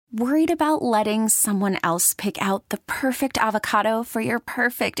Worried about letting someone else pick out the perfect avocado for your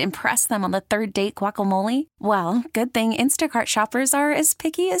perfect impress them on the third date guacamole? Well, good thing Instacart shoppers are as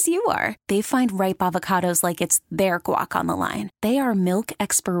picky as you are. They find ripe avocados like it's their guac on the line. They are milk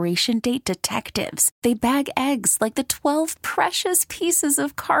expiration date detectives. They bag eggs like the 12 precious pieces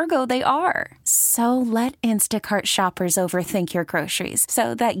of cargo they are. So let Instacart shoppers overthink your groceries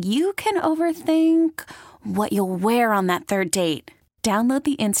so that you can overthink what you'll wear on that third date. Download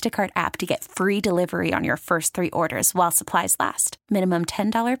the Instacart app to get free delivery on your first 3 orders while supplies last. Minimum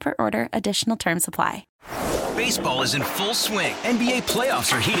 $10 per order. Additional terms apply. Baseball is in full swing. NBA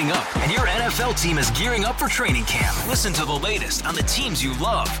playoffs are heating up, and your NFL team is gearing up for training camp. Listen to the latest on the teams you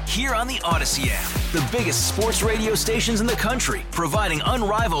love here on the Odyssey app. The biggest sports radio stations in the country, providing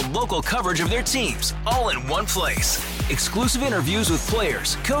unrivaled local coverage of their teams, all in one place. Exclusive interviews with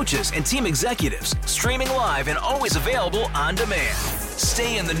players, coaches, and team executives, streaming live and always available on demand.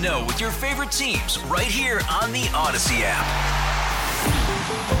 Stay in the know with your favorite teams right here on the Odyssey app.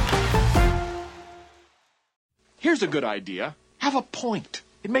 Here's a good idea. Have a point.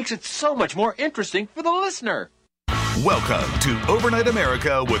 It makes it so much more interesting for the listener. Welcome to Overnight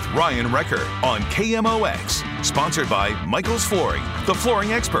America with Ryan Wrecker on KMOX. Sponsored by Michael's Flooring, the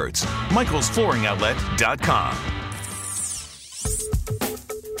flooring experts. michaelsflooringoutlet.com.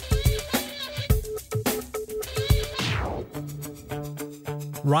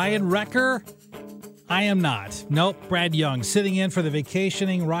 Ryan Wrecker? I am not. Nope, Brad Young sitting in for the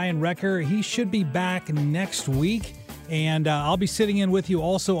vacationing Ryan Wrecker. He should be back next week, and I'll be sitting in with you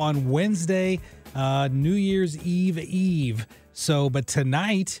also on Wednesday, New Year's Eve. So, but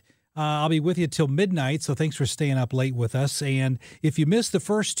tonight, I'll be with you till midnight, so thanks for staying up late with us. And if you missed the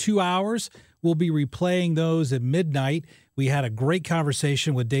first 2 hours, we'll be replaying those at midnight. We had a great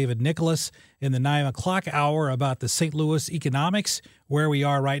conversation with David Nicholas in the 9 o'clock hour about the St. Louis economics, where we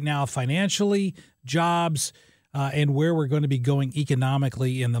are right now financially, jobs, and where we're going to be going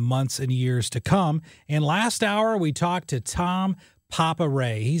economically in the months and years to come. And last hour, we talked to Tom Papa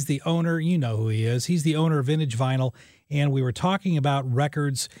Ray. He's the owner. You know who he is. He's the owner of Vintage Vinyl. And we were talking about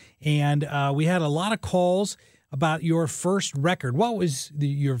records, and we had a lot of calls about your first record. What was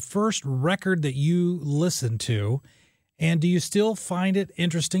your first record that you listened to? And do you still find it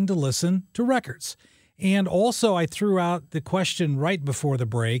interesting to listen to records? And also, I threw out the question right before the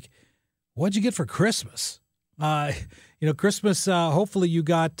break, what'd you get for Christmas? Christmas, hopefully you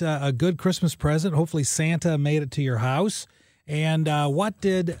got a good Christmas present. Hopefully Santa made it to your house. And what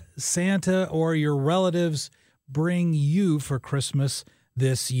did Santa or your relatives bring you for Christmas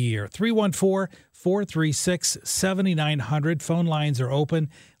this year? 314-436-7900. Phone lines are open.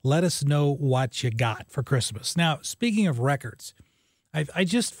 Let us know what you got for Christmas. Now, speaking of records, I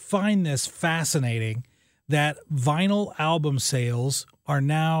just find this fascinating that vinyl album sales are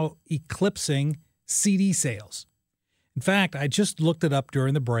now eclipsing CD sales. In fact, I just looked it up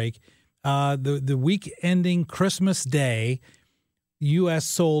during the break. The week ending Christmas Day, U.S.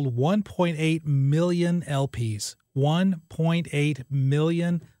 sold 1.8 million LPs, 1.8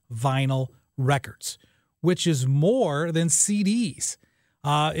 million vinyl records, which is more than CDs.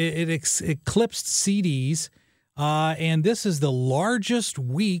 It eclipsed CDs, and this is the largest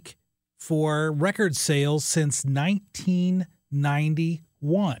week for record sales since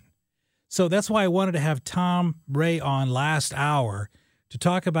 1991. So that's why I wanted to have Tom Ray on last hour to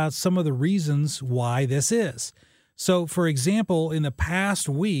talk about some of the reasons why this is. So, for example, in the past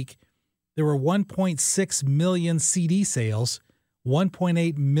week, there were 1.6 million CD sales,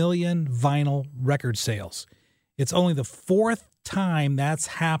 1.8 million vinyl record sales. It's only the fourth time that's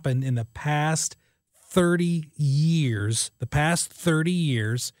happened in the past 30 years.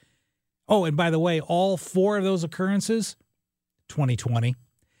 Oh, and by the way, all 4 of those occurrences, 2020.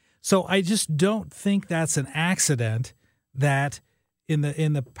 So I just don't think that's an accident that in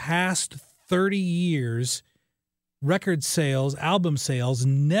the past 30 years, record sales, album sales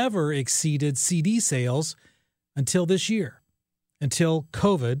never exceeded CD sales until this year, until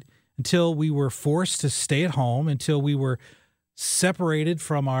COVID, until we were forced to stay at home, until we were separated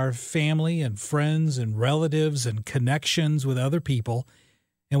from our family and friends and relatives and connections with other people.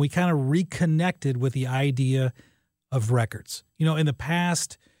 And we kind of reconnected with the idea of records. You know, in the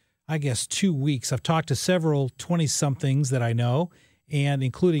past, I guess, 2 weeks, I've talked to several 20-somethings that I know, and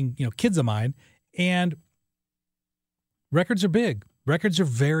including, kids of mine, and records are big. Records are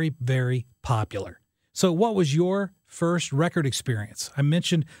very, very popular. So what was your first record experience? I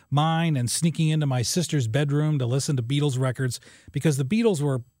mentioned mine and sneaking into my sister's bedroom to listen to Beatles records because the Beatles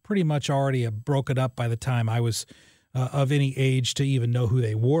were pretty much already broken up by the time I was of any age to even know who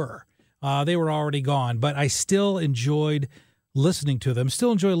they were. They were already gone, but I still enjoyed listening to them.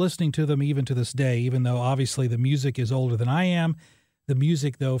 Still enjoy listening to them even to this day, even though obviously the music is older than I am. The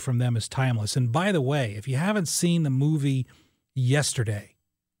music, though, from them is timeless. And by the way, if you haven't seen the movie Yesterday,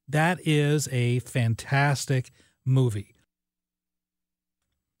 that is a fantastic movie.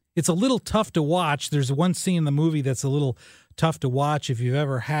 It's a little tough to watch. There's one scene in the movie that's a little tough to watch if you've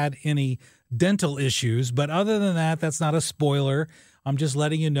ever had any dental issues. But other than that, that's not a spoiler. I'm just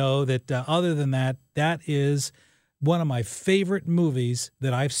letting you know that other than that, that is one of my favorite movies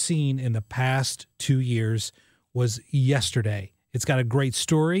that I've seen in the past 2 years was Yesterday. It's got a great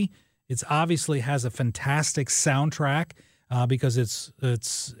story. It obviously has a fantastic soundtrack because it's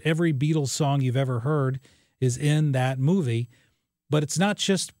every Beatles song you've ever heard is in that movie. But it's not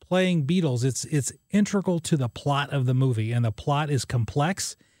just playing Beatles. It's integral to the plot of the movie, and the plot is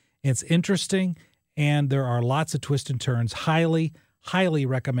complex. It's interesting, and there are lots of twists and turns. Highly, highly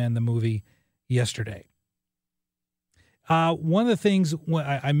recommend the movie Yesterday. One of the things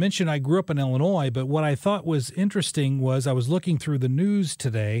I mentioned, I grew up in Illinois, but what I thought was interesting was I was looking through the news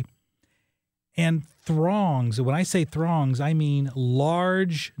today, and throngs, when I say throngs, I mean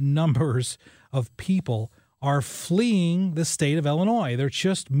large numbers of people are fleeing the state of Illinois. They're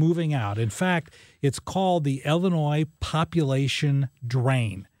just moving out. In fact, it's called the Illinois population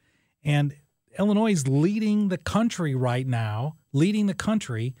drain. And Illinois is leading the country right now,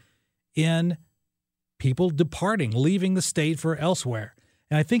 in people departing, leaving the state for elsewhere.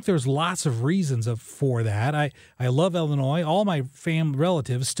 And I think there's lots of reasons for that. I love Illinois. All my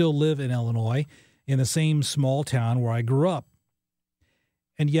relatives still live in Illinois in the same small town where I grew up.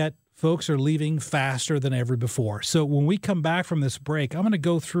 And yet, folks are leaving faster than ever before. So when we come back from this break, I'm going to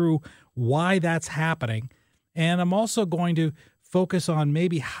go through why that's happening. And I'm also going to focus on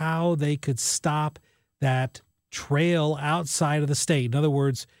maybe how they could stop that trail outside of the state. In other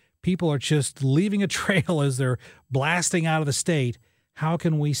words, people are just leaving a trail as they're blasting out of the state. How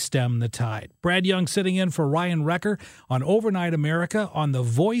can we stem the tide? Brad Young sitting in for Ryan Wrecker on Overnight America on the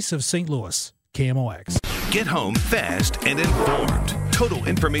Voice of St. Louis, KMOX. Get home fast and informed. Total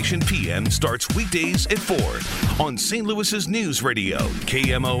Information PM starts weekdays at 4 on St. Louis's News Radio,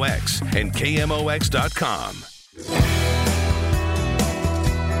 KMOX, and KMOX.com.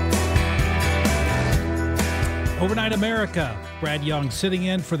 Overnight America. Brad Young sitting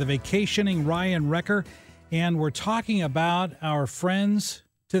in for the vacationing Ryan Wrecker, and we're talking about our friends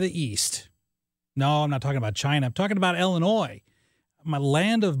to the east. No, I'm not talking about China. I'm talking about Illinois, my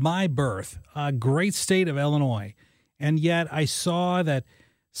land of my birth, a great state of Illinois. And yet I saw that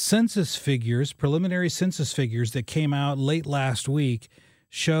census figures, preliminary census figures that came out late last week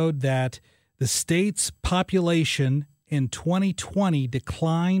showed that the state's population in 2020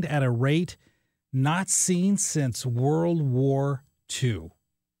 declined at a rate not seen since World War II.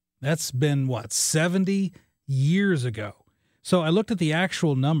 That's been, 70 years ago. So I looked at the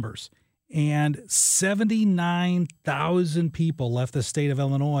actual numbers, and 79,000 people left the state of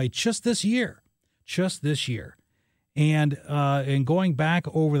Illinois just this year. And going back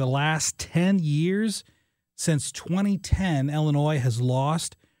over the last 10 years, since 2010, Illinois has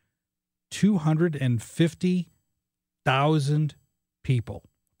lost 250,000 people.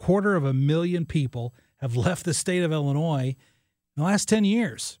 250,000 people have left the state of Illinois in the last 10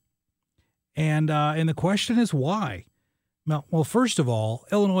 years. And the question is why? Well, first of all,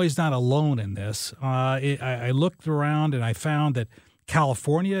 Illinois is not alone in this. I looked around and I found that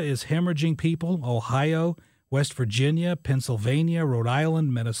California is hemorrhaging people, Ohio, West Virginia, Pennsylvania, Rhode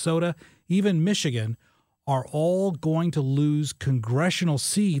Island, Minnesota, even Michigan are all going to lose congressional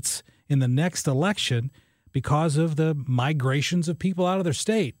seats in the next election because of the migrations of people out of their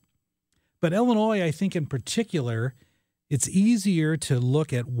state. But Illinois, I think in particular, it's easier to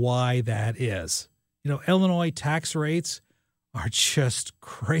look at why that is. Illinois tax rates are just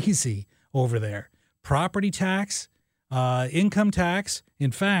crazy over there. Property tax, income tax.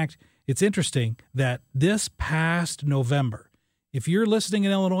 In fact, it's interesting that this past November, if you're listening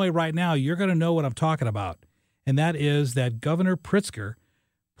in Illinois right now, you're going to know what I'm talking about. And that is that Governor Pritzker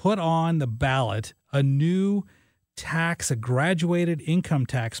put on the ballot a new tax, a graduated income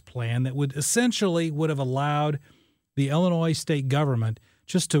tax plan that would have allowed the Illinois state government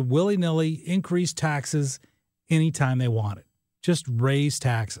just to willy-nilly increase taxes anytime they wanted. Just raise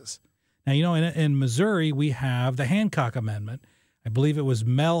taxes. Now, in Missouri, we have the Hancock Amendment. I believe it was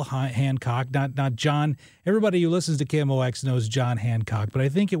Mel Hancock, not John. Everybody who listens to KMOX knows John Hancock, but I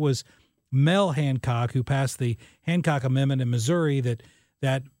think it was Mel Hancock who passed the Hancock Amendment in Missouri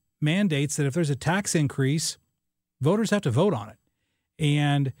that mandates that if there's a tax increase, voters have to vote on it.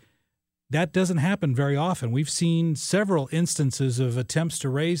 And that doesn't happen very often. We've seen several instances of attempts to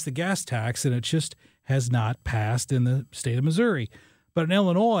raise the gas tax, and it just has not passed in the state of Missouri. But in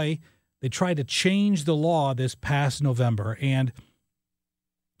Illinois, they tried to change the law this past November. And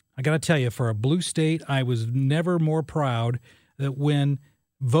I got to tell you, for a blue state, I was never more proud that when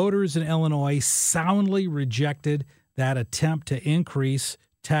voters in Illinois soundly rejected that attempt to increase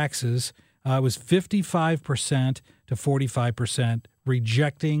taxes, it was 55% to 45%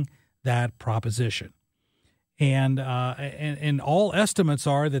 rejecting that proposition. And all estimates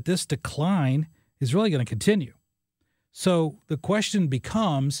are that this decline is really going to continue. So the question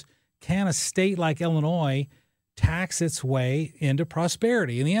becomes, can a state like Illinois tax its way into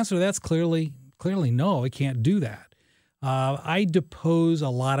prosperity? And the answer to that's clearly no, it can't do that. I depose a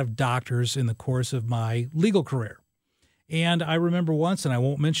lot of doctors in the course of my legal career. And I remember once, and I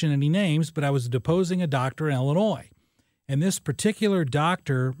won't mention any names, but I was deposing a doctor in Illinois. And this particular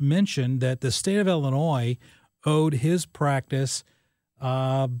doctor mentioned that the state of Illinois owed his practice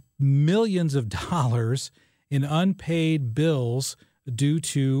millions of dollars in unpaid bills due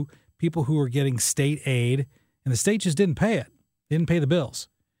to people who were getting state aid, and the state just didn't pay it. They didn't pay the bills.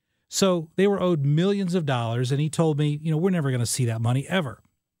 So they were owed millions of dollars, and he told me, we're never going to see that money ever.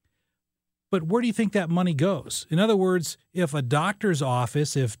 But where do you think that money goes? In other words, if a doctor's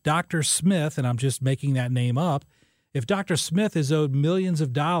office, if Dr. Smith, and I'm just making that name up, if Dr. Smith is owed millions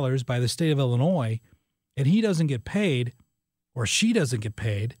of dollars by the state of Illinois and he doesn't get paid or she doesn't get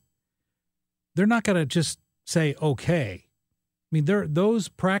paid, they're not going to just say, okay. I mean, those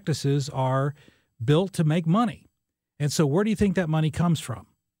practices are built to make money. And so where do you think that money comes from?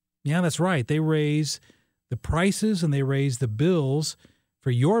 Yeah, that's right. They raise the prices and they raise the bills for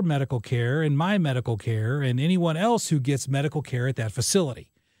your medical care and my medical care and anyone else who gets medical care at that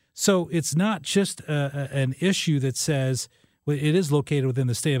facility. So it's not just an issue that says, well, it is located within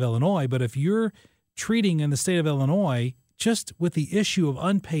the state of Illinois, but if you're treating in the state of Illinois just with the issue of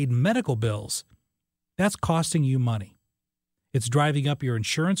unpaid medical bills, that's costing you money. It's driving up your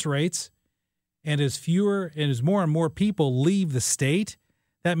insurance rates. And as more and more people leave the state,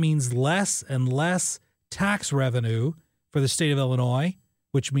 that means less and less tax revenue for the state of Illinois,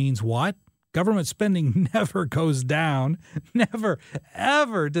 which means what? Government spending never goes down. Never,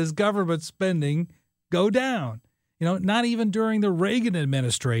 ever does government spending go down. Not even during the Reagan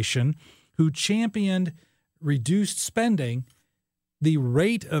administration, who championed reduced spending, the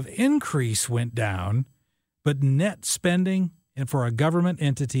rate of increase went down, but net spending, and for a government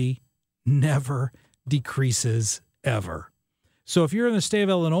entity, never decreases ever. So if you're in the state of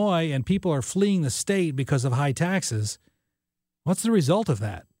Illinois and people are fleeing the state because of high taxes, what's the result of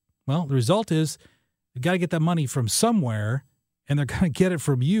that? Well, the result is you got to get that money from somewhere, and they're going to get it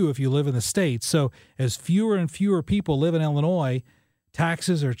from you if you live in the state. So as fewer and fewer people live in Illinois,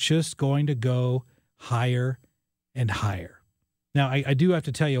 taxes are just going to go higher and higher. Now, I do have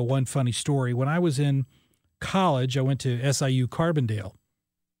to tell you one funny story. When I was in college, I went to SIU Carbondale,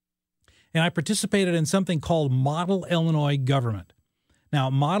 and I participated in something called Model Illinois Government. Now,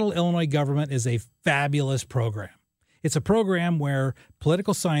 Model Illinois Government is a fabulous program. It's a program where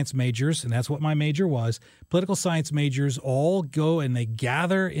political science majors, and that's what my major was, political science majors all go and they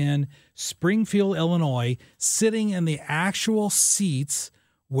gather in Springfield, Illinois, sitting in the actual seats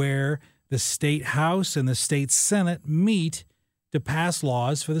where the state House and the state Senate meet to pass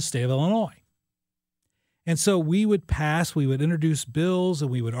laws for the state of Illinois. And so we would introduce bills, and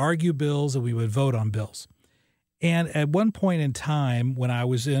we would argue bills, and we would vote on bills. And at one point in time when I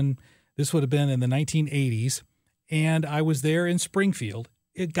was this would have been in the 1980s, and I was there in Springfield,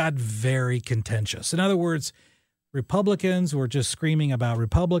 it got very contentious. In other words, Republicans were just screaming about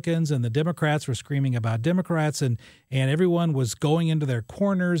Republicans, and the Democrats were screaming about Democrats, and everyone was going into their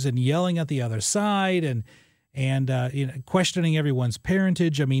corners and yelling at the other side and questioning everyone's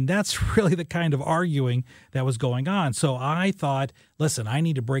parentage. I mean, that's really the kind of arguing that was going on. So I thought, listen, I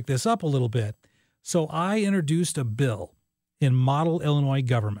need to break this up a little bit. So I introduced a bill in Model Illinois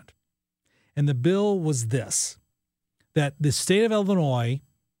Government. And the bill was this, that the state of Illinois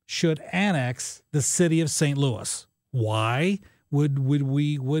should annex the city of St. Louis. Why would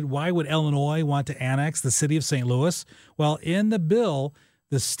Illinois want to annex the city of St. Louis? Well, in the bill,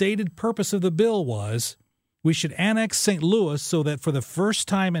 the stated purpose of the bill was we should annex St. Louis so that for the first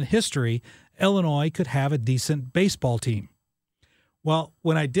time in history, Illinois could have a decent baseball team. Well,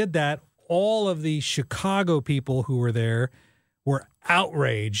 when I did that, all of the Chicago people who were there were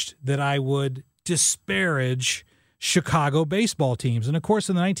outraged that I would disparage Chicago baseball teams. And of course,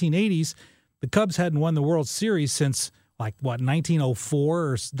 in the 1980s, the Cubs hadn't won the World Series since 1904 or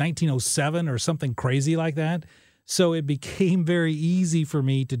 1907 or something crazy like that. So it became very easy for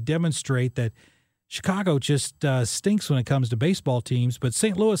me to demonstrate that Chicago just stinks when it comes to baseball teams, but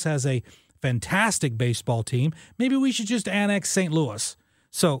St. Louis has a fantastic baseball team. Maybe we should just annex St. Louis.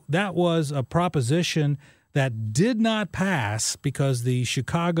 So that was a proposition that did not pass because the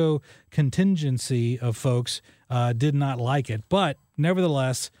Chicago contingency of folks did not like it. But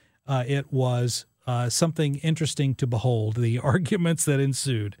nevertheless, it was something interesting to behold, the arguments that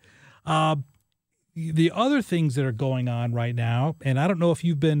ensued. The other things that are going on right now, and I don't know if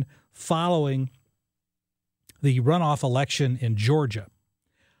you've been following the runoff election in Georgia,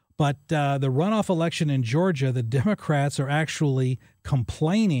 but the runoff election in Georgia, the Democrats are actually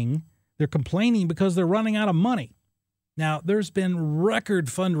complaining. They're complaining because they're running out of money. Now, there's been record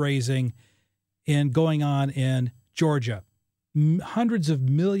fundraising going on in Georgia. Hundreds of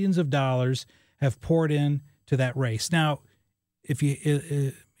millions of dollars have poured in to that race. Now, if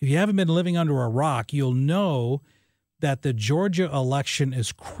you haven't been living under a rock, you'll know that the Georgia election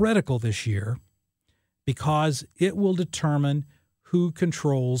is critical this year because it will determine who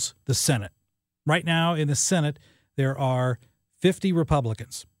controls the Senate. Right now in the Senate, there are 50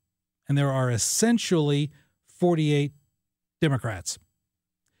 Republicans, and there are essentially 48 Democrats.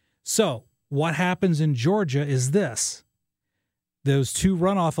 So what happens in Georgia is this. Those two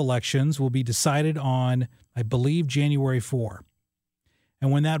runoff elections will be decided on, I believe, January 4.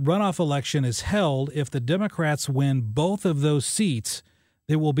 And when that runoff election is held, if the Democrats win both of those seats,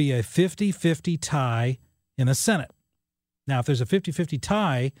 there will be a 50-50 tie in the Senate. Now, if there's a 50-50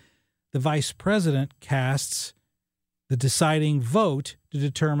 tie, the vice president casts the deciding vote to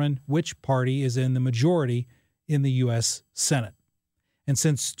determine which party is in the majority in the U.S. Senate. And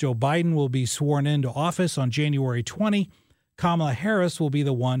since Joe Biden will be sworn into office on January 20, Kamala Harris will be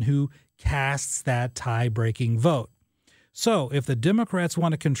the one who casts that tie-breaking vote. So if the Democrats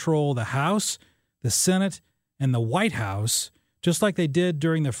want to control the House, the Senate, and the White House, just like they did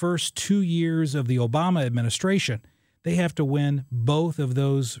during the first 2 years of the Obama administration, they have to win both of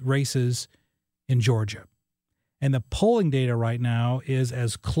those races in Georgia. And the polling data right now is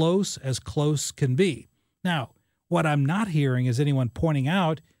as close can be. Now, what I'm not hearing is anyone pointing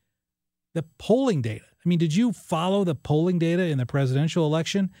out the polling data. I mean, did you follow the polling data in the presidential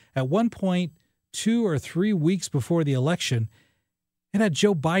election? At one point, 2 or 3 weeks before the election, it had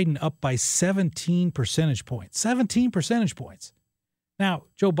Joe Biden up by 17 percentage points. 17 percentage points. Now,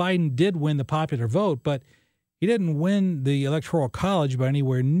 Joe Biden did win the popular vote, but he didn't win the Electoral College by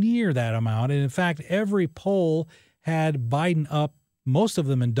anywhere near that amount. And in fact, every poll had Biden up, most of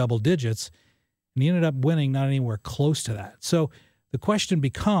them in double digits, and he ended up winning not anywhere close to that. So the question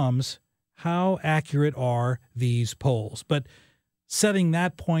becomes, how accurate are these polls? But setting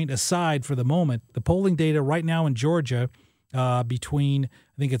that point aside for the moment, the polling data right now in Georgia between,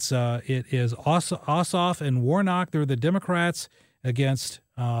 I think it is Ossoff and Warnock, they're the Democrats against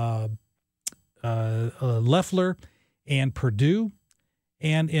Loeffler and Perdue.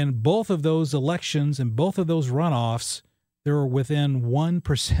 And in both of those elections and both of those runoffs, they were within 1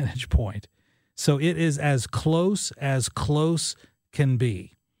 percentage point. So it is as close can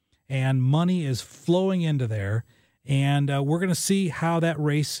be. And money is flowing into there. And we're going to see how that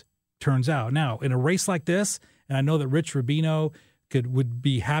race turns out. Now, in a race like this, and I know that Rich Rubino would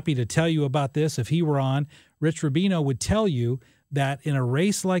be happy to tell you about this if he were on, Rich Rubino would tell you that in a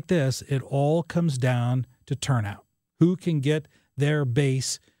race like this, it all comes down to turnout. Who can get their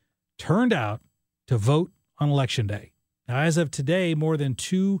base turned out to vote on Election Day? Now, as of today, more than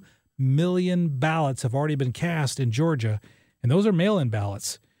 2 million ballots have already been cast in Georgia, and those are mail-in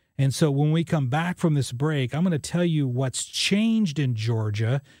ballots. And so when we come back from this break, I'm going to tell you what's changed in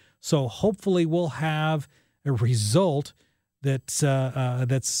Georgia. So hopefully we'll have a result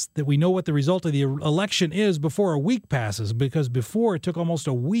that we know what the result of the election is before a week passes, because before it took almost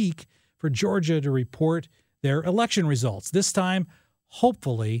a week for Georgia to report their election results. This time,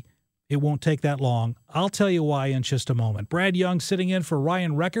 hopefully, it won't take that long. I'll tell you why in just a moment. Brad Young sitting in for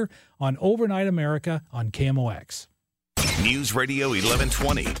Ryan Wrecker on Overnight America on KMOX. News Radio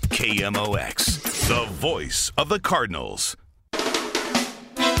 1120, KMOX, the voice of the Cardinals.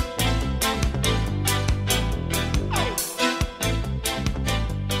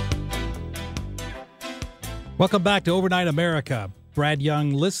 Welcome back to Overnight America. Brad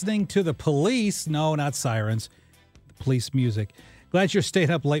Young listening to the police. No, not sirens. The police music. Glad you're staying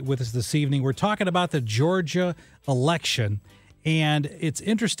up late with us this evening. We're talking about the Georgia election. And it's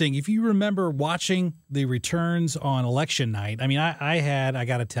interesting. If you remember watching the returns on election night, I mean, I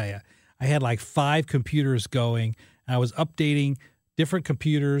got to tell you, I had like 5 computers going. I was updating different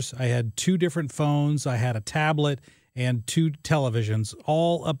computers. I had 2 different phones. I had a tablet and 2 televisions,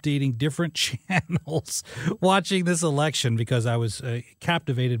 all updating different channels, watching this election because I was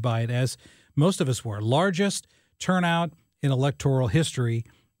captivated by it, as most of us were. Largest turnout in electoral history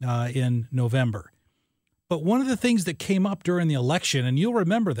in November. But one of the things that came up during the election, and you'll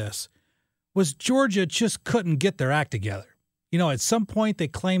remember this, was Georgia just couldn't get their act together. You know, at some point they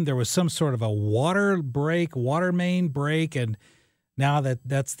claimed there was some sort of a water main break, and now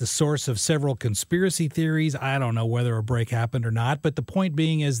that's the source of several conspiracy theories. I don't know whether a break happened or not, but the point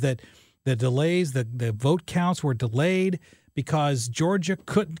being is that the delays, the vote counts were delayed because Georgia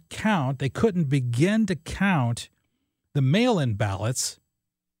couldn't count. They couldn't begin to count the mail-in ballots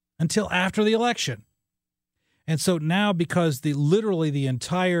until after the election. And so now, because literally the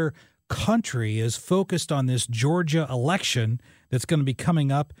entire country is focused on this Georgia election that's going to be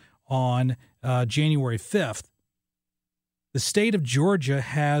coming up on January 5th, the state of Georgia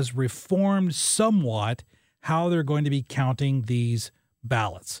has reformed somewhat how they're going to be counting these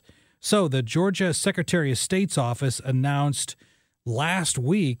ballots. So the Georgia Secretary of State's office announced last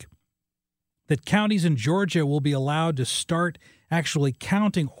week that counties in Georgia will be allowed to start actually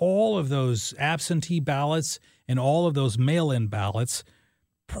counting all of those absentee ballots and all of those mail-in ballots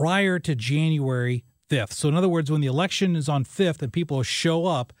prior to January 5th. So in other words, when the election is on 5th and people show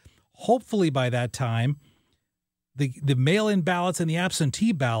up, hopefully by that time, the mail-in ballots and the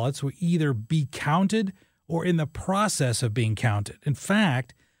absentee ballots will either be counted or in the process of being counted. In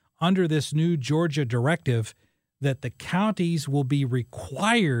fact, under this new Georgia directive, that the counties will be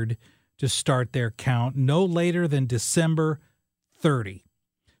required to start their count no later than December 30.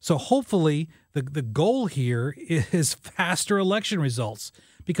 So hopefully the goal here is faster election results,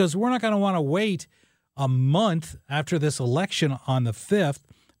 because we're not going to want to wait a month after this election on the 5th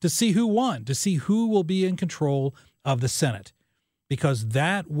to see who won, to see who will be in control of the Senate, because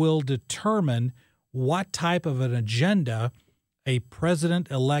that will determine what type of an agenda a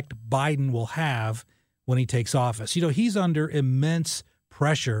President-elect Biden will have when he takes office. You know, he's under immense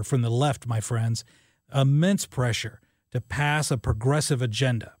pressure from the left, my friends, immense pressure to pass a progressive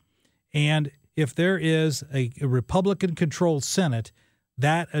agenda. And if there is a Republican-controlled Senate,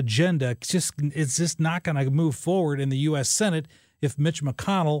 that agenda is just not going to move forward in the U.S. Senate if Mitch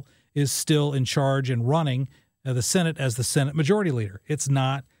McConnell is still in charge and running the Senate as the Senate Majority Leader. It's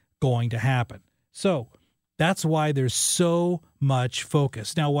not going to happen. So that's why there's so much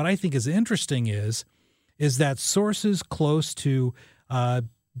focus. Now, what I think is interesting is that sources close to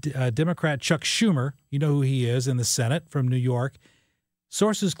Democrat Chuck Schumer, you know who he is in the Senate from New York,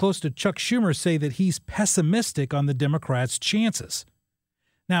 sources close to Chuck Schumer say that he's pessimistic on the Democrats' chances.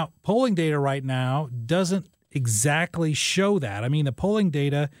 Now, polling data right now doesn't exactly show that. I mean, the polling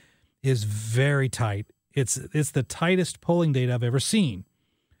data is very tight. It's the tightest polling data I've ever seen.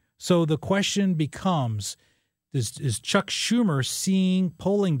 So the question becomes, is Chuck Schumer seeing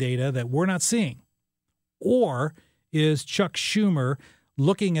polling data that we're not seeing? Or is Chuck Schumer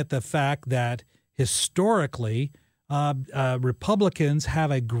looking at the fact that historically Republicans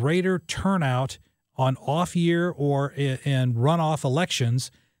have a greater turnout on off-year or in runoff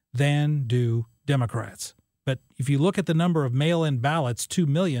elections than do Democrats? But if you look at the number of mail-in ballots, 2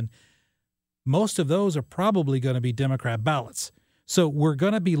 million, most of those are probably going to be Democrat ballots. So we're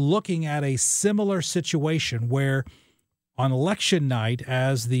going to be looking at a similar situation where on election night,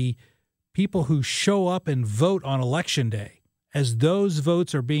 as the people who show up and vote on election day, as those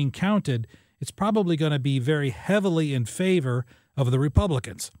votes are being counted, it's probably going to be very heavily in favor of the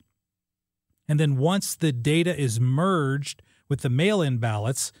Republicans. And then once the data is merged with the mail-in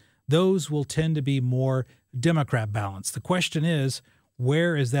ballots, those will tend to be more Democrat ballots. The question is,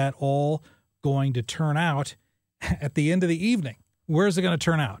 where is that all going to turn out at the end of the evening? Where is it going to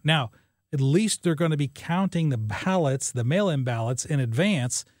turn out? Now, at least they're going to be counting the ballots, the mail-in ballots, in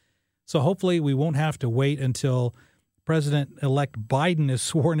advance. So hopefully we won't have to wait until President-elect Biden is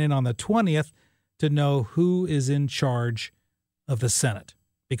sworn in on the 20th to know who is in charge of the Senate,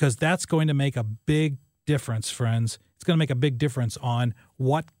 because that's going to make a big difference, friends. It's going to make a big difference on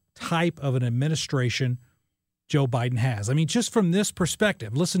what type of an administration Joe Biden has. I mean, just from this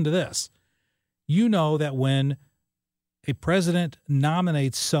perspective, listen to this. You know that when a president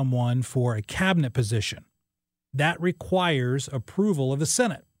nominates someone for a cabinet position, that requires approval of the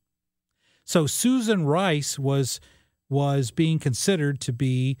Senate. So Susan Rice was being considered to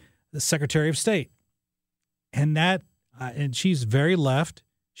be the Secretary of State, and she's very left,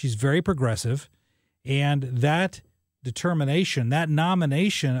 she's very progressive, and that determination, that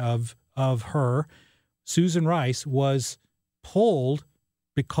nomination of her, Susan Rice, was pulled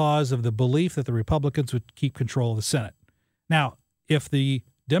because of the belief that the Republicans would keep control of the Senate. Now, if the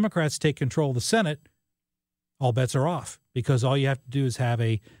Democrats take control of the Senate, all bets are off, because all you have to do is have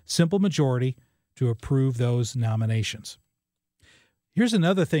a simple majority to approve those nominations. Here's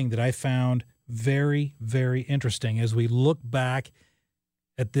another thing that I found very, very interesting as we look back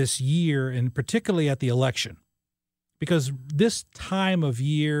at this year, and particularly at the election, because this time of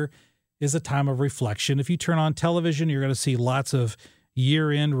year is a time of reflection. If you turn on television, you're going to see lots of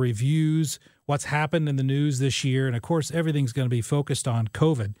year-end reviews, what's happened in the news this year, and of course, everything's going to be focused on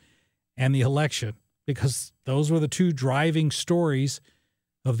COVID and the election, because those were the two driving stories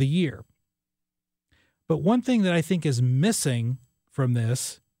of the year. But one thing that I think is missing from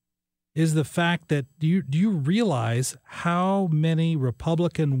this is the fact that do you realize how many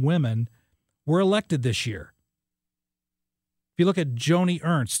Republican women were elected this year? If you look at Joni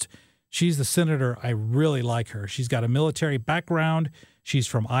Ernst, she's the senator. I really like her. She's got a military background. She's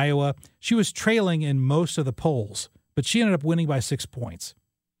from Iowa. She was trailing in most of the polls, but she ended up winning by 6 points.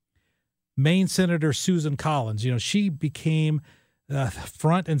 Maine Senator Susan Collins, she became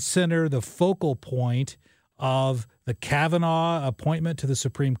front and center, the focal point of the Kavanaugh appointment to the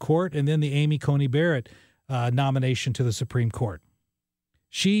Supreme Court, and then the Amy Coney Barrett nomination to the Supreme Court.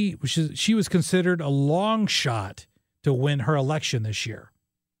 She was considered a long shot to win her election this year.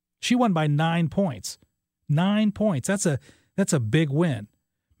 She won by 9 points. 9 points. That's a big win.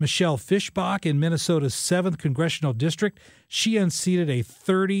 Michelle Fischbach in Minnesota's 7th Congressional District, she unseated a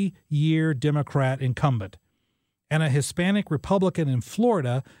 30-year Democrat incumbent. And a Hispanic Republican in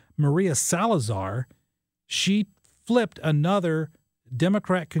Florida, Maria Salazar, she flipped another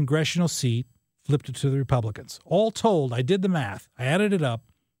Democrat congressional seat, flipped it to the Republicans. All told, I did the math. I added it up.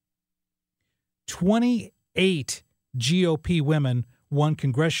 28 GOP women won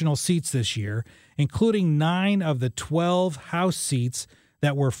congressional seats this year, including 9 of the 12 House seats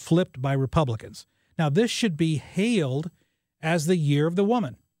that were flipped by Republicans. Now, this should be hailed as the year of the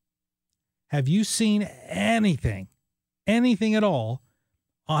woman. Have you seen anything at all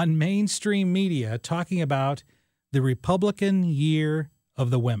on mainstream media talking about the Republican year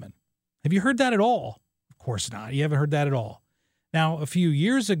of the women? Have you heard that at all? Of course not. You haven't heard that at all. Now, a few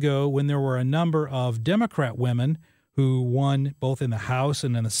years ago, when there were a number of Democrat women who won both in the House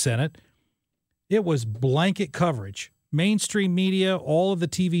and in the Senate, it was blanket coverage. Mainstream media, all of the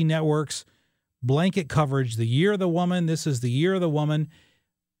TV networks, blanket coverage. The year of the woman, this is the year of the woman.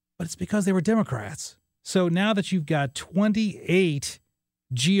 But it's because they were Democrats. So now that you've got 28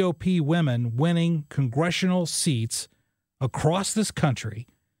 GOP women winning congressional seats across this country,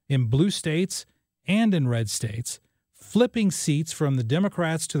 in blue states and in red states, flipping seats from the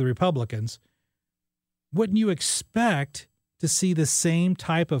Democrats to the Republicans, wouldn't you expect to see the same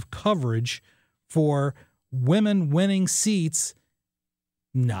type of coverage for women winning seats?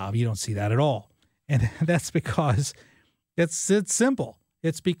 No, you don't see that at all. And that's because it's simple.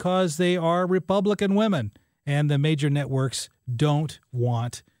 It's because they are Republican women, and the major networks don't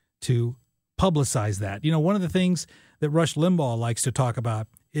want to publicize that. One of the things that Rush Limbaugh likes to talk about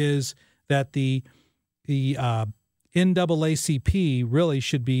is that the NAACP really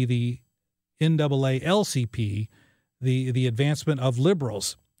should be the NAALCP, the advancement of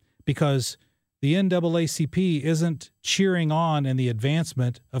liberals, because the NAACP isn't cheering on in the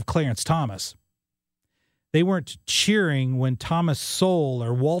advancement of Clarence Thomas. They weren't cheering when Thomas Sowell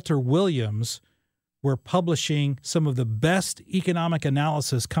or Walter Williams were publishing some of the best economic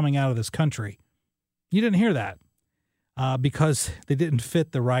analysis coming out of this country. You didn't hear that because they didn't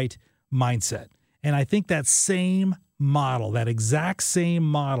fit the right mindset. And I think that same model, that exact same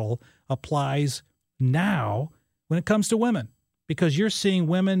model, applies now when it comes to women, because you're seeing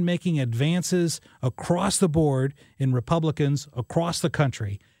women making advances across the board in Republicans across the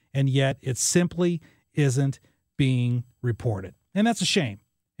country, and yet it simply isn't being reported. And that's a shame.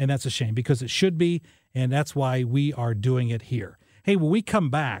 And that's a shame because it should be, and that's why we are doing it here. Hey, when we come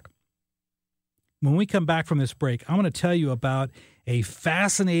back from this break, I'm going to tell you about a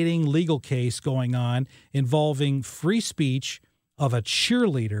fascinating legal case going on involving free speech of a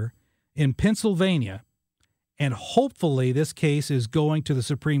cheerleader in Pennsylvania. And hopefully this case is going to the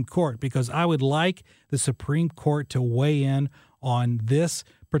Supreme Court, because I would like the Supreme Court to weigh in on this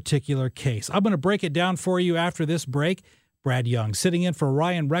particular case. I'm going to break it down for you after this break. Brad Young sitting in for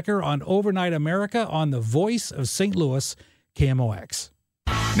Ryan Wrecker on Overnight America on the Voice of St. Louis, KMOX.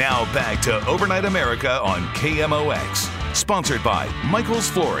 Now back to Overnight America on KMOX. Sponsored by Michael's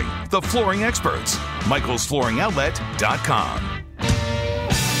Flooring, the flooring experts. MichaelsFlooringOutlet.com.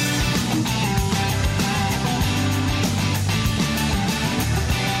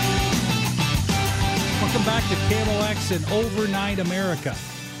 Welcome back to KMOX and Overnight America.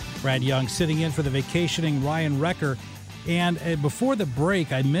 Brad Young sitting in for the vacationing Ryan Wrecker. And before the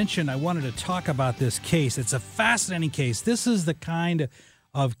break, I mentioned I wanted to talk about this case. It's a fascinating case. This is the kind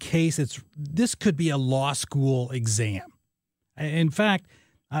of case, this could be a law school exam. In fact,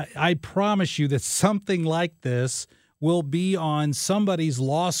 I promise you that something like this will be on somebody's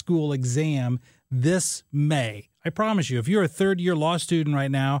law school exam this May. I promise you, if you're a third-year law student right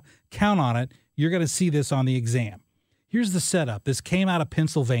now, count on it. You're going to see this on the exam. Here's the setup. This came out of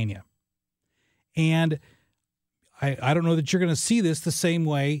Pennsylvania. And I don't know that you're going to see this the same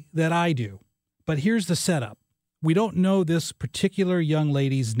way that I do. But here's the setup. We don't know this particular young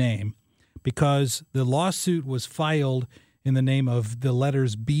lady's name because the lawsuit was filed in the name of the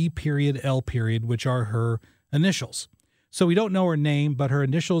letters B.L., which are her initials. So we don't know her name, but her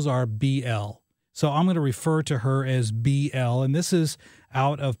initials are BL. So I'm going to refer to her as BL, and this is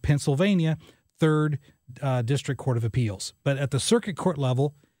out of Pennsylvania, 3rd District Court of Appeals. But at the circuit court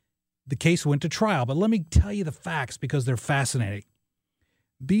level, the case went to trial. But let me tell you the facts because they're fascinating.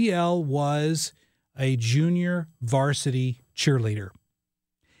 BL was a junior varsity cheerleader,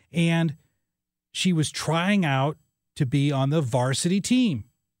 and she was trying out to be on the varsity team,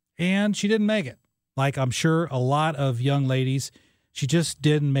 and she didn't make it. Like I'm sure a lot of young ladies, she just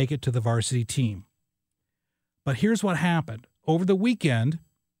didn't make it to the varsity team. But here's what happened. Over the weekend,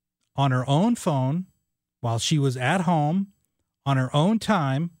 on her own phone, while she was at home, on her own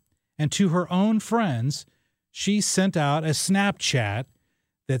time, and to her own friends, she sent out a Snapchat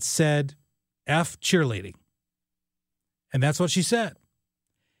that said, F cheerleading. And that's what she said.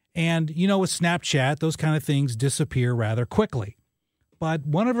 And, you know, with Snapchat, those kind of things disappear rather quickly. But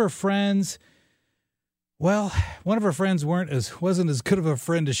one of her friends wasn't as good of a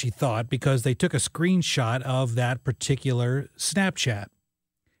friend as she thought because they took a screenshot of that particular Snapchat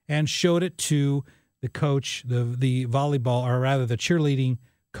and showed it to the coach, the volleyball, or rather the cheerleading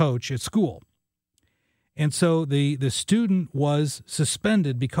coach at school. And so the student was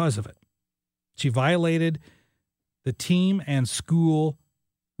suspended because of it. She violated the team and school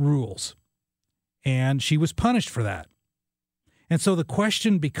rules, and she was punished for that. And so the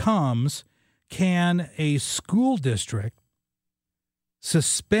question becomes, can a school district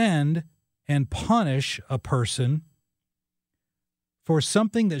suspend and punish a person for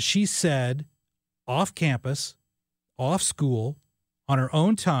something that she said off campus, off school, on her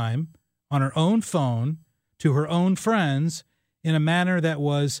own time, on her own phone, to her own friends, in a manner that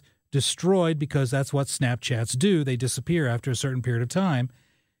was destroyed because that's what Snapchats do. They disappear after a certain period of time.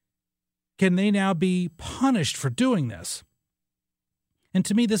 Can they now be punished for doing this? And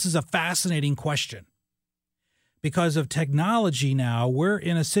to me, this is a fascinating question. Because of technology now, we're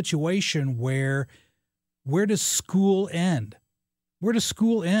in a situation where does school end? Where does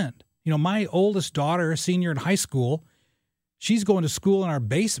school end? You know, my oldest daughter, senior in high school, she's going to school in our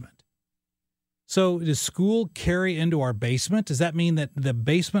basement. So does school carry into our basement? Does that mean that the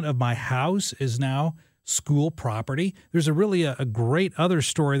basement of my house is now school property? There's a great other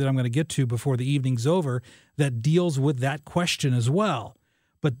story that I'm going to get to before the evening's over that deals with that question as well.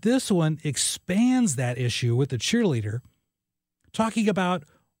 But this one expands that issue with the cheerleader, talking about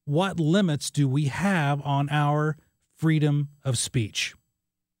what limits do we have on our freedom of speech.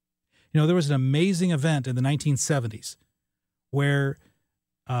 You know, there was an amazing event in the 1970s where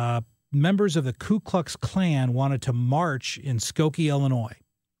members of the Ku Klux Klan wanted to march in Skokie, Illinois.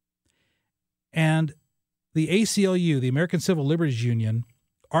 And the ACLU, the American Civil Liberties Union,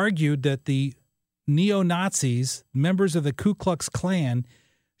 argued that the neo-Nazis, members of the Ku Klux Klan,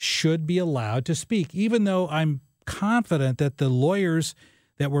 should be allowed to speak, even though I'm confident that the lawyers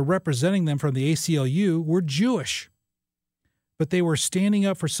that were representing them from the ACLU were Jewish. But they were standing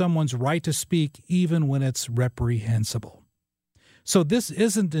up for someone's right to speak even when it's reprehensible. So this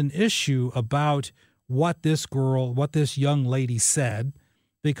isn't an issue about what this young lady said,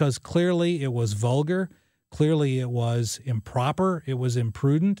 because clearly it was vulgar, clearly it was improper, it was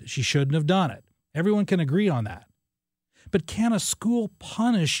imprudent, she shouldn't have done it. Everyone can agree on that. But can a school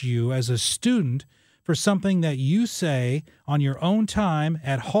punish you as a student for something that you say on your own time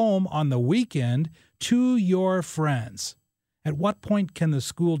at home on the weekend to your friends? At what point can the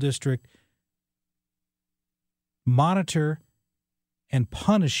school district monitor and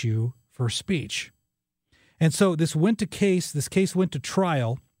punish you for speech? And so this case went to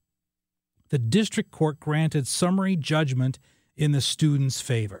trial. The district court granted summary judgment in the student's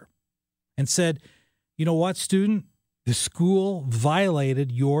favor and said, you know what, student? The school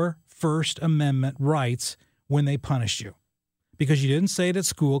violated your First Amendment rights when they punished you because you didn't say it at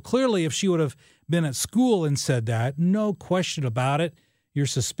school. Clearly, if she would have been at school and said that, no question about it, you're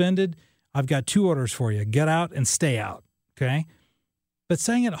suspended. I've got 2 orders for you. Get out and stay out, okay? But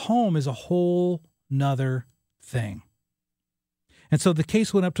saying it at home is a whole nother thing. And so the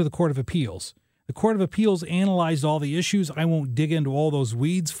case went up to the Court of Appeals. The Court of Appeals analyzed all the issues. I won't dig into all those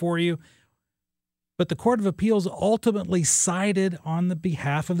weeds for you. But the Court of Appeals ultimately sided on the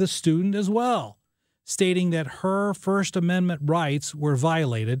behalf of the student as well, stating that her First Amendment rights were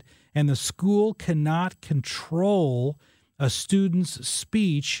violated and the school cannot control a student's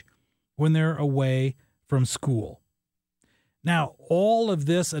speech when they're away from school. Now, all of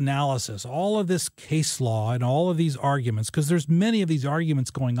this analysis, all of this case law, and all of these arguments, because there's many of these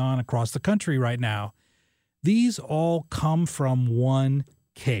arguments going on across the country right now, these all come from one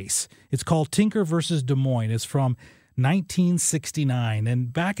case. It's called Tinker versus Des Moines. It's from 1969.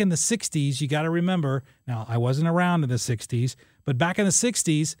 And back in the 60s, you got to remember, now I wasn't around in the 60s, but back in the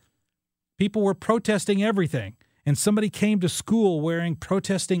 60s, people were protesting everything. And somebody came to school wearing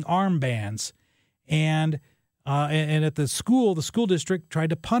protesting armbands. And at the school district tried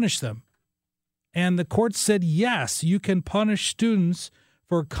to punish them. And the court said, yes, you can punish students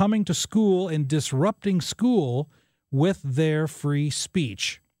for coming to school and disrupting school with their free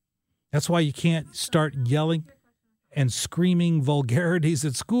speech. That's why you can't start yelling and screaming vulgarities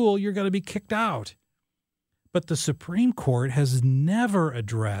at school. You're going to be kicked out. But the Supreme Court has never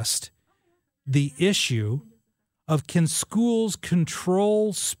addressed the issue of, can schools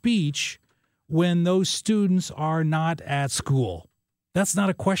control speech when those students are not at school? That's not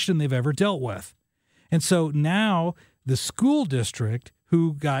a question they've ever dealt with. And so now the school district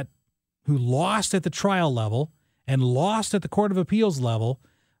who lost at the trial level and lost at the Court of Appeals level,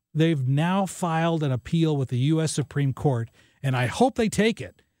 they've now filed an appeal with the U.S. Supreme Court. And I hope they take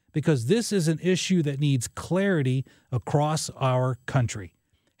it, because this is an issue that needs clarity across our country.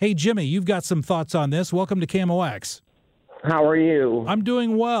 Hey, Jimmy, you've got some thoughts on this. Welcome to KMOX. How are you? I'm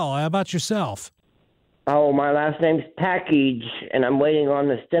doing well. How about yourself? Oh, my last name's Package, and I'm waiting on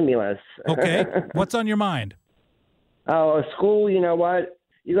the stimulus. Okay. What's on your mind? Oh, a school, you know what?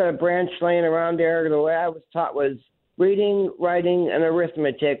 You got a branch laying around there. The way I was taught was reading, writing, and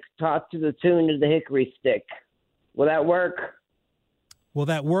arithmetic taught to the tune of the hickory stick. Will that work? Will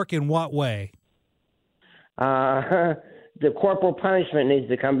that work in what way? The corporal punishment needs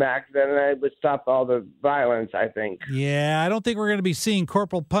to come back. Then it would stop all the violence, I think. Yeah, I don't think we're going to be seeing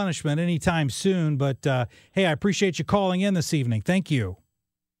corporal punishment anytime soon. But, hey, I appreciate you calling in this evening. Thank you.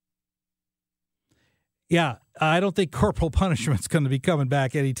 Yeah, I don't think corporal punishment's going to be coming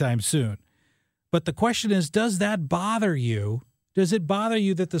back anytime soon. But the question is, does that bother you? Does it bother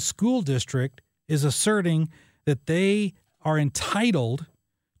you that the school district is asserting that they are entitled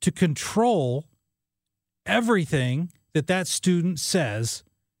to control everything that student says,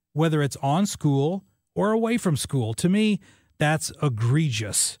 whether it's on school or away from school? To me, that's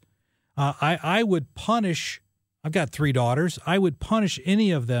egregious. I would punish, I've got 3 daughters, I would punish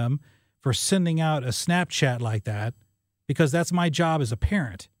any of them for sending out a Snapchat like that, because that's my job as a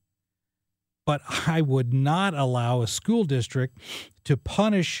parent. But I would not allow a school district to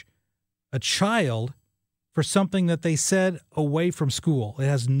punish a child for something that they said away from school. It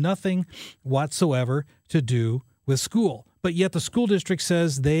has nothing whatsoever to do with school. But yet the school district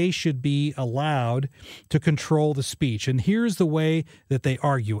says they should be allowed to control the speech. And here's the way that they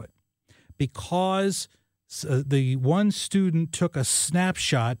argue it. Because the one student took a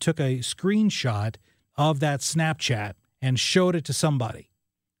snapshot, took a screenshot of that Snapchat and showed it to somebody,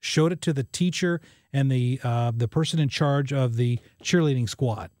 showed it to the teacher and the person in charge of the cheerleading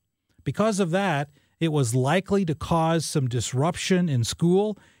squad. Because of that, it was likely to cause some disruption in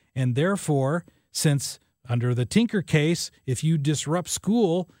school, and therefore, since under the Tinker case, if you disrupt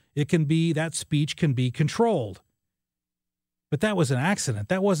school, that speech can be controlled. But that was an accident.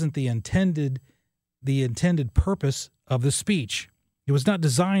 That wasn't the intended purpose of the speech. It was not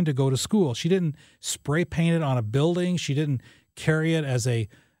designed to go to school. She didn't spray paint it on a building. She didn't carry it as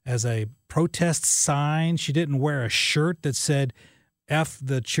a protest sign. She didn't wear a shirt that said F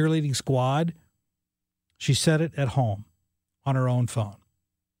the cheerleading squad. She said it at home on her own phone.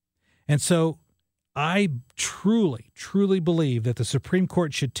 And so I truly, truly believe that the Supreme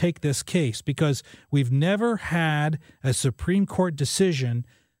Court should take this case, because we've never had a Supreme Court decision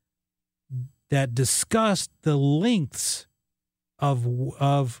that discussed the lengths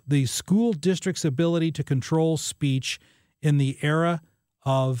of the school district's ability to control speech in the era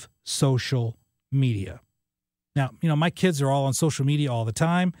of social media. Now, my kids are all on social media all the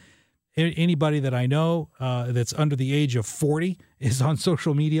time. Anybody that I know that's under the age of 40 is on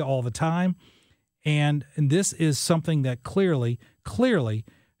social media all the time. And this is something that clearly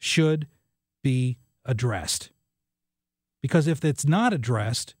should be addressed. Because if it's not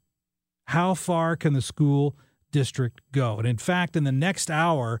addressed, how far can the school district go? And in fact, in the next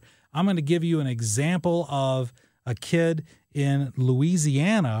hour, I'm going to give you an example of a kid in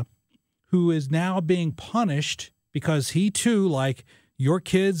Louisiana who is now being punished because he too, like your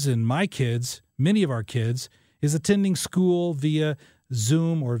kids and my kids, many of our kids, is attending school via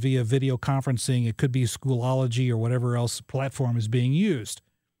Zoom or via video conferencing. It could be Schoology or whatever else platform is being used.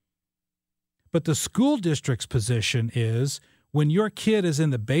 But the school district's position is when your kid is in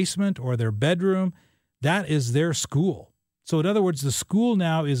the basement or their bedroom, that is their school. So in other words, the school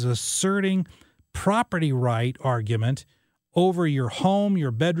now is asserting property right argument over your home,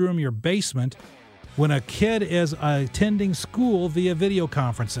 your bedroom, your basement when a kid is attending school via video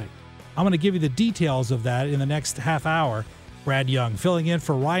conferencing. I'm going to give you the details of that in the next half hour. Brad Young filling in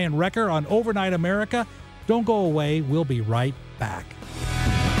for Ryan Wrecker on Overnight America. Don't go away. We'll be right back.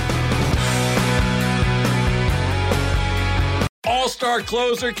 All-star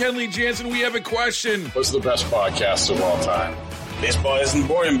closer Kenley Jansen, we have a question. What's the best podcast of all time? Baseball isn't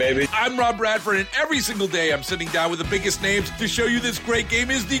boring, baby. I'm Rob Bradford, and every single day I'm sitting down with the biggest names to show you this great game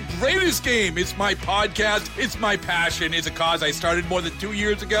is the greatest game. It's my podcast. It's my passion. It's a cause I started more than 2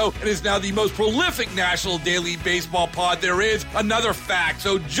 years ago and is now the most prolific national daily baseball pod there is. Another fact,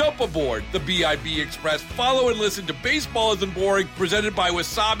 so jump aboard the BIB Express. Follow and listen to Baseball Isn't Boring, presented by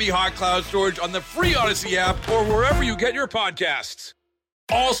Wasabi Hot Cloud Storage on the free Odyssey app or wherever you get your podcasts.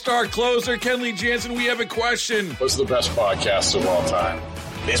 All-star closer Kenley Jansen, we have a question. What's the best podcast of all time?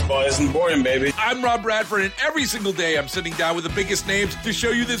 Baseball isn't boring, baby. I'm Rob Bradford, and every single day I'm sitting down with the biggest names to show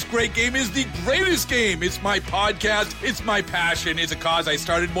you this great game is the greatest game. It's my podcast. It's my passion. It's a cause I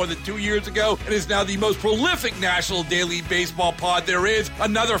started more than 2 years ago and is now the most prolific national daily baseball pod there is.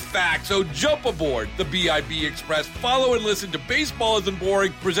 Another fact, so jump aboard the BIB Express. Follow and listen to Baseball Isn't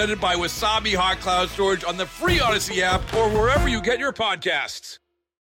Boring, presented by Wasabi Hot Cloud Storage on the free Odyssey app or wherever you get your podcasts.